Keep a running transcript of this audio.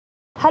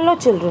Hello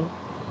children,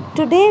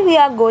 today we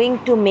are going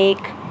to make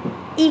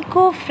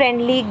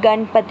eco-friendly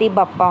Ganpati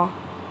Bappa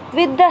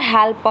with the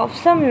help of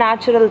some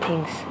natural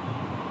things.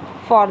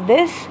 For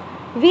this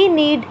we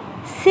need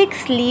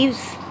 6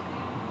 leaves,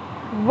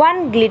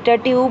 1 glitter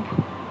tube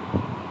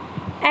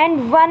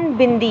and 1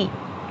 bindi.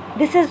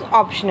 This is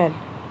optional.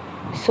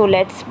 So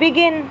let's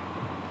begin.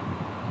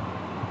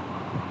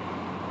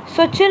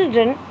 So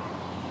children,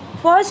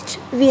 first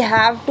we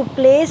have to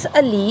place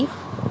a leaf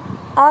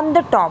on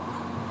the top,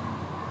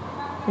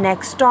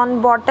 next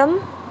on bottom.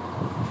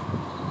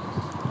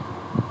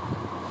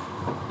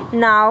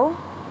 Now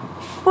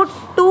put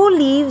 2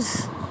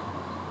 leaves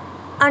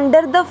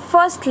under the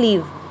first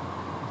leaf.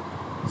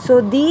 So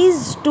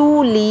these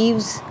 2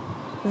 leaves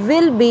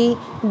will be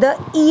the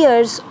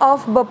ears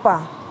of Bappa.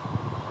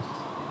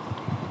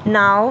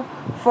 Now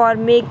for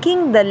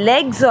making the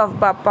legs of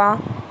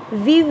Bappa,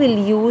 we will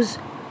use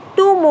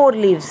 2 more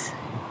leaves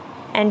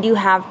and you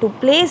have to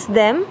place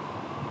them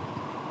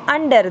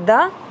under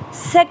the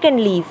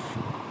second leaf.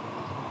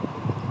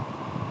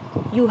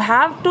 You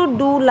have to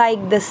do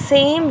like the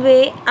same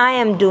way I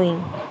am doing.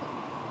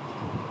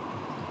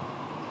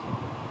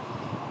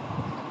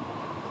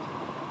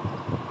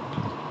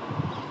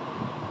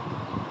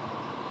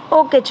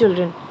 Okay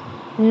children,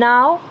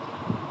 now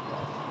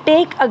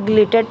take a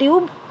glitter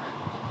tube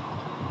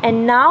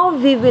and now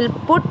we will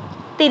put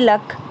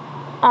tilak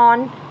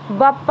on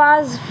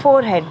Bappa's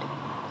forehead.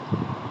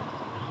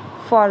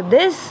 For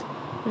this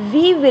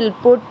we will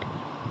put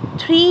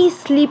 3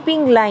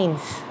 sleeping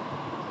lines.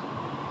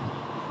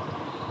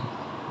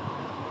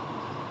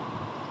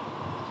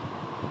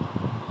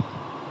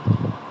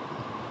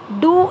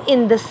 Do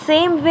in the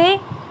same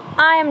way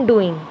I am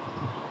doing.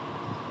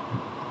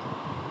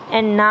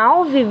 And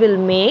now we will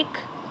make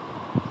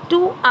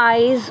 2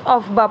 eyes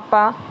of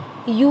Bappa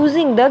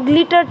using the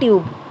glitter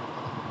tube.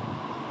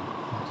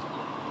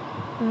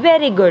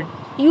 Very good.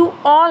 You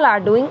all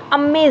are doing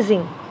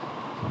amazing.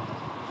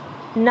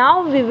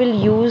 Now we will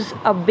use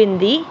a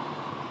bindi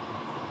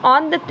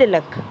on the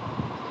tilak.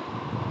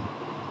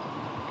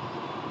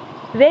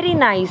 Very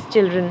nice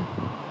children.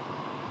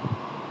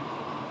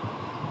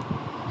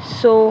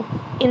 So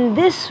in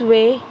this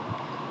way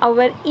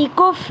our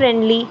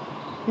eco-friendly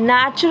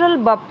natural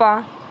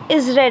Bappa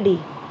is ready.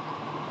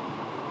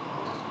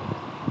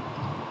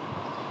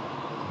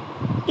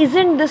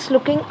 Isn't this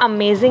looking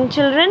amazing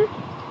children?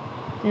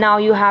 Now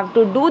you have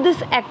to do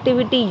this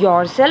activity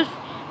yourself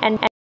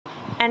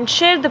and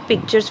share the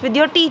pictures with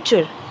your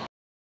teacher.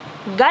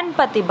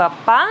 Ganpati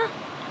Bappa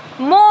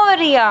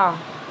Moria.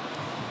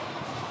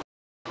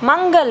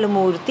 Mangal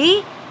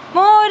Murti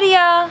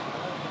Moria.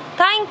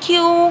 Thank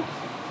you.